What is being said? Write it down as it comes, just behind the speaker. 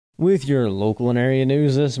With your local and area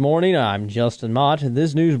news this morning, I'm Justin Mott.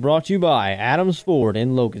 This news brought to you by Adams Ford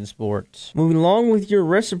in Logansport. Moving along with your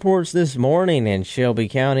arrest reports this morning in Shelby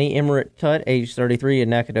County, Emmerich Tutt, age 33,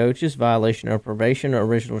 in Nacogdoches, violation of probation,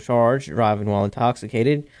 original charge, driving while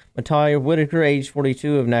intoxicated. Matalia Whitaker, age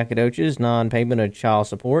 42, of Nacogdoches, non-payment of child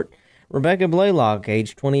support. Rebecca Blaylock,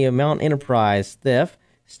 age 20, of Mount Enterprise, theft.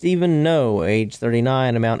 Stephen No, age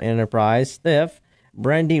 39, of Mount Enterprise, theft.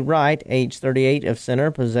 Brandy Wright, age 38, of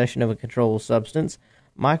Center, possession of a controlled substance.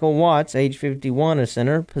 Michael Watts, age 51, of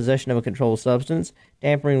Center, possession of a controlled substance,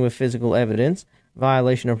 tampering with physical evidence,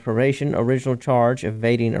 violation of probation, original charge,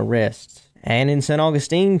 evading arrest. And in St.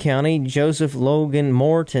 Augustine County, Joseph Logan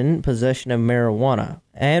Morton, possession of marijuana.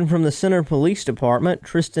 And from the Center Police Department,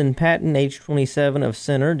 Tristan Patton, age 27, of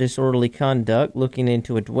Center, disorderly conduct, looking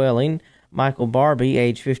into a dwelling. Michael Barbie,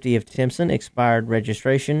 age 50, of Timpson, expired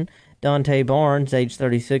registration. Dante Barnes, age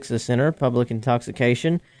 36, of Center, public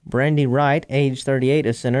intoxication. Brandy Wright, age 38,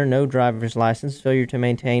 of Center, no driver's license, failure to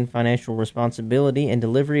maintain financial responsibility, and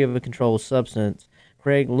delivery of a controlled substance.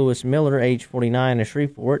 Craig Lewis Miller, age 49, of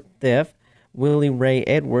Shreveport, theft. Willie Ray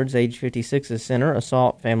Edwards, age 56, of Center,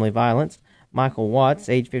 assault, family violence. Michael Watts,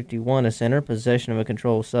 age 51, of Center, possession of a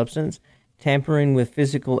controlled substance, tampering with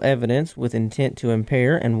physical evidence with intent to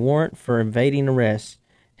impair, and warrant for evading arrest.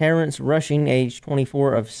 Terrence Rushing, age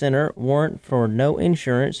 24, of Center, warrant for no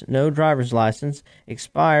insurance, no driver's license,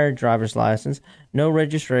 expired driver's license, no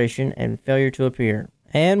registration, and failure to appear.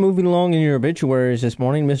 And moving along in your obituaries this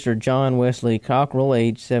morning, Mr. John Wesley Cockrell,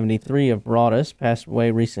 age 73, of Broadus, passed away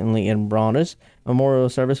recently in Broadus. Memorial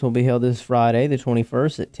service will be held this Friday, the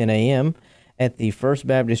 21st, at 10 a.m. at the First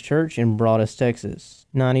Baptist Church in Broadus, Texas.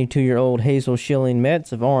 92-year-old Hazel Schilling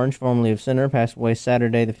Metz of Orange, formerly of Center, passed away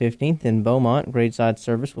Saturday the 15th in Beaumont. Graveside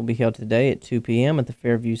service will be held today at 2 p.m. at the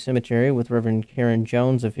Fairview Cemetery with Reverend Karen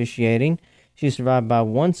Jones officiating. She is survived by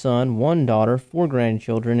one son, one daughter, 4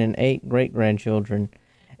 grandchildren, and 8 great-grandchildren.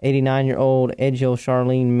 89-year-old Edgel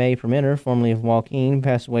Charlene May Permenter, formerly of Joaquin,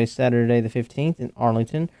 passed away Saturday the 15th in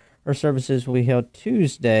Arlington. Her services will be held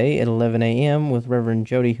Tuesday at 11 a.m. with Reverend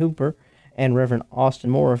Jody Hooper and Reverend Austin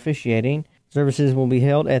Moore officiating. Services will be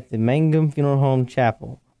held at the Mangum Funeral Home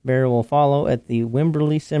Chapel. Burial will follow at the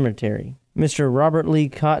Wimberley Cemetery. Mr. Robert Lee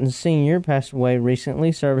Cotton Sr. passed away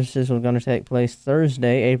recently. Services are going to take place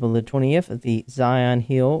Thursday, April the 20th at the Zion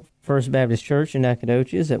Hill First Baptist Church in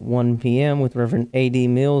Nacogdoches at 1 p.m. with Reverend A.D.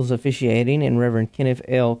 Mills officiating and Reverend Kenneth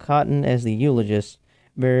L. Cotton as the eulogist.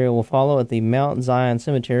 Burial will follow at the Mount Zion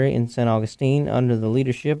Cemetery in St. Augustine under the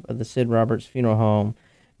leadership of the Sid Roberts Funeral Home.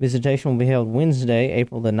 Visitation will be held Wednesday,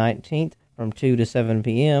 April the 19th from 2 to 7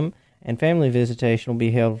 p.m., and family visitation will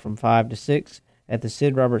be held from 5 to 6 at the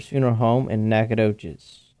Sid Roberts Funeral Home in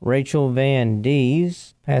Nacogdoches. Rachel Van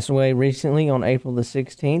Dees passed away recently on April the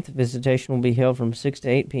 16th. Visitation will be held from 6 to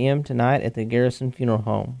 8 p.m. tonight at the Garrison Funeral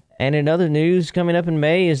Home. And in other news, coming up in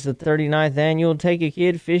May is the 39th annual Take a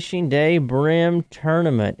Kid Fishing Day Brim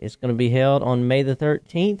Tournament. It's going to be held on May the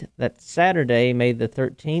 13th. That's Saturday, May the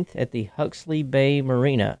 13th, at the Huxley Bay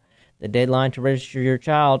Marina. The deadline to register your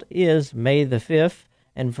child is May the 5th.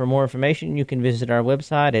 And for more information, you can visit our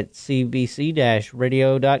website at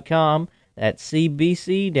cbc-radio.com. That's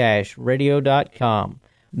cbc-radio.com.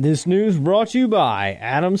 This news brought to you by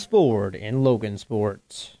Adams Ford in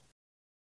Logansport.